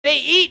They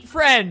eat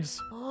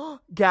friends.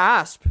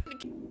 Gasp.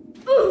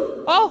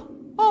 Oh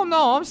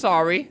no, I'm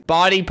sorry.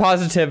 Body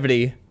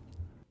positivity.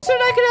 Said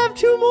I could have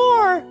 2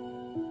 more.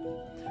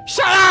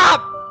 Shut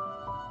up!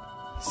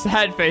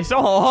 Sad face.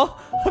 Oh,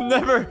 I'm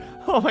never.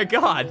 Oh my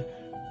god.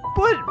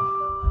 But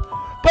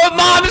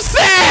mom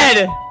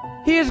said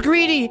He is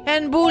greedy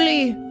and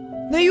bully.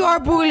 No, you are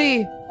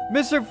bully.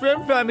 Mr.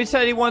 Flimflam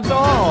said he wants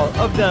all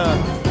of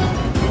them.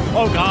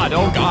 Oh god,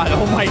 oh god,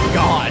 oh my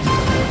god.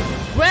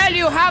 Well,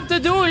 you have to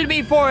duel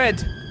me for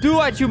it. Do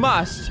what you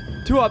must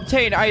to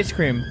obtain ice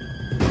cream.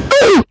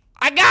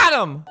 I got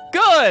him.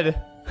 Good.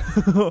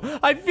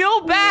 I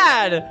feel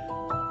bad.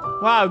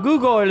 Wow,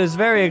 Google is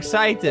very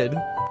excited.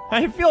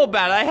 I feel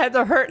bad. I had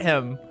to hurt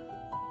him.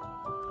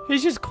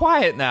 He's just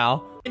quiet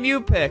now. And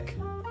you pick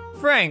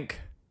Frank.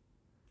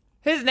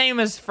 His name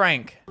is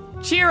Frank.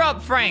 Cheer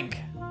up, Frank.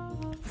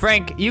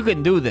 Frank, you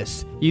can do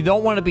this. You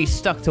don't want to be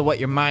stuck to what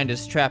your mind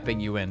is trapping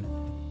you in.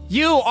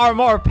 You are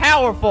more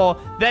powerful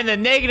than the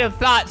negative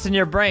thoughts in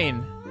your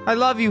brain. I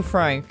love you,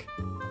 Frank.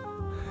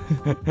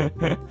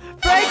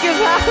 Frank is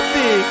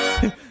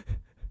happy.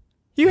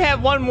 You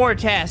have one more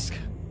task.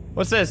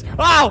 What's this?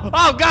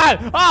 Oh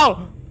god.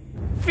 Oh,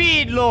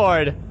 feed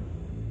Lord.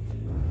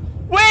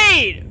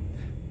 Wait.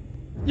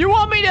 You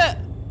want me to?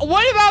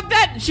 What about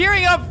that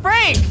cheering up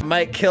Frank?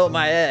 Might kill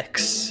my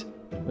ex.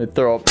 Let me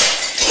throw up.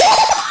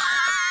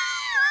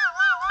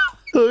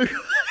 Oh,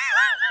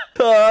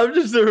 I'm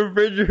just a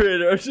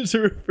refrigerator.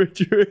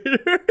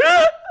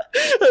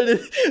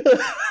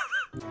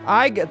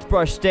 I get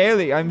brushed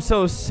daily. I'm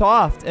so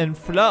soft and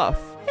fluff.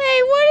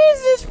 Hey, what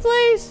is this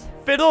place?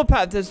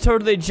 Fiddlepat is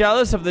totally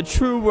jealous of the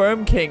true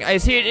Worm King. I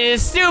see it in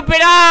his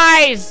stupid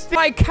eyes.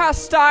 My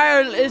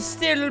castile is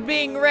still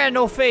being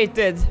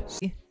renovated.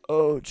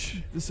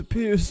 Ouch. This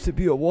appears to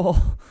be a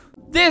wall.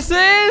 This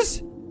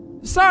is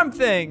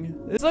something.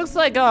 This looks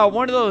like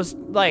one of those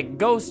like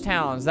ghost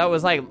towns that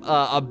was like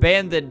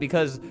abandoned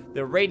because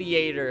the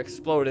radiator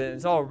exploded and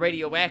it's all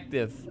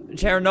radioactive.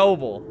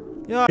 Chernobyl.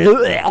 Yeah.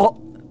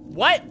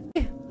 What?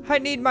 I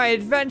need my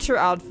adventure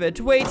outfit.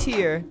 Wait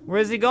here.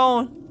 Where's he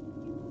going?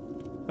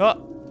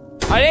 Oh,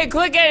 I didn't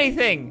click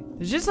anything.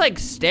 It's just like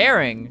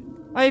staring.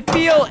 I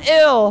feel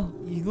ill.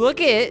 You look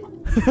at it.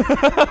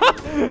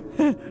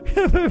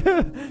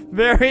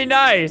 Very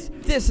nice.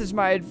 This is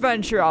my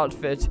adventure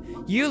outfit.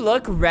 You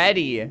look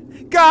ready.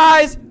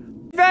 Guys,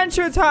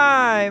 adventure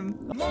time.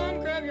 Come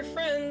on, grab your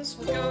friends.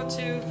 We'll go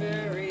to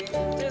very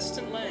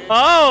distant lands.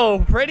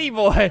 Oh, pretty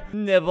boy.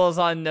 Nibbles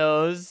on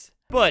nose.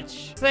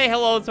 Butch, say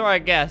hello to our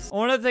guest. I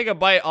want to take a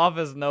bite off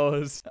his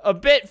nose. A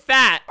bit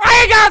fat.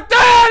 I got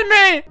that on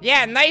me!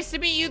 Yeah, nice to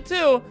meet you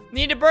too.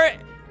 Need a bird.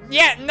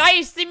 Yeah,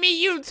 nice to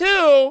meet you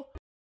too.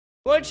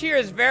 Butch here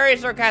is very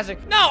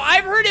sarcastic. No,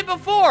 I've heard it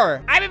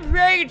before. I've been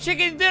preparing a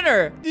chicken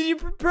dinner. Did you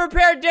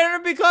prepare dinner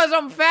because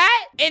I'm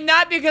fat? And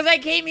not because I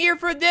came here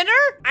for dinner?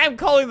 I'm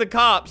calling the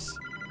cops.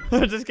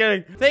 Just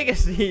kidding. Take a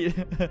seat.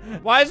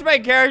 Why is my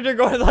character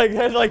going like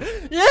this? Like,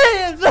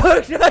 yeah, I'm so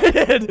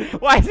excited.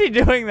 Why is he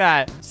doing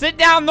that? Sit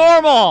down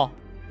normal.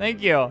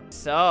 Thank you.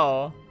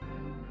 So.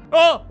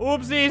 Oh,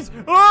 oopsies.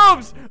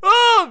 Oops.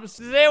 Oops.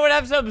 Does anyone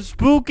have some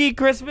spooky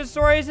Christmas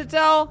stories to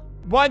tell?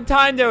 One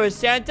time there was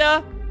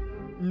Santa.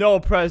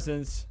 No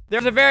presents.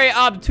 There's a very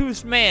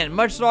obtuse man,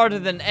 much larger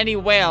than any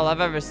whale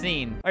I've ever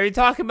seen. Are you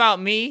talking about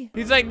me?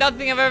 He's like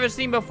nothing I've ever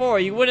seen before.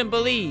 You wouldn't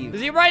believe.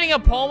 Is he writing a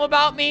poem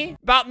about me?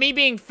 About me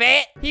being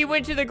fat? He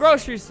went to the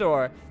grocery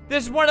store.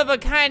 This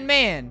one-of-a-kind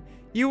man.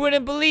 You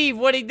wouldn't believe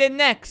what he did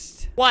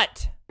next.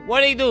 What?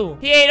 What'd he do?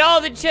 He ate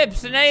all the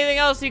chips and anything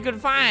else he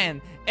could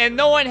find. And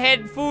no one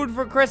had food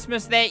for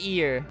Christmas that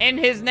year. And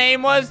his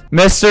name was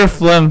Mr.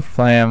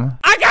 Flimflam.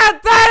 I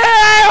got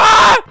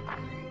that!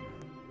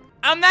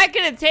 I'm not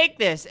gonna take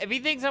this. If he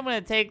thinks I'm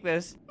gonna take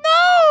this.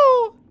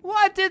 No!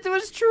 What did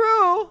was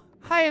true.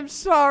 I am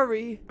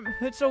sorry.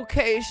 It's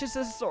okay. It's just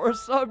a sore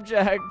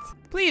subject.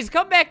 Please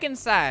come back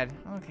inside.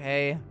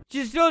 Okay.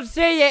 Just don't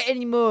say that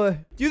anymore.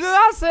 You do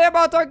not say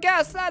about our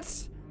guests.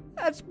 That's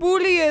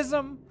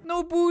bullyism.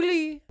 No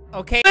bully.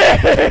 Okay.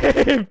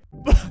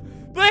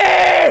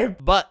 Bleep!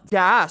 But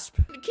gasp.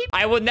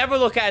 I would never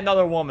look at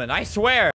another woman. I swear.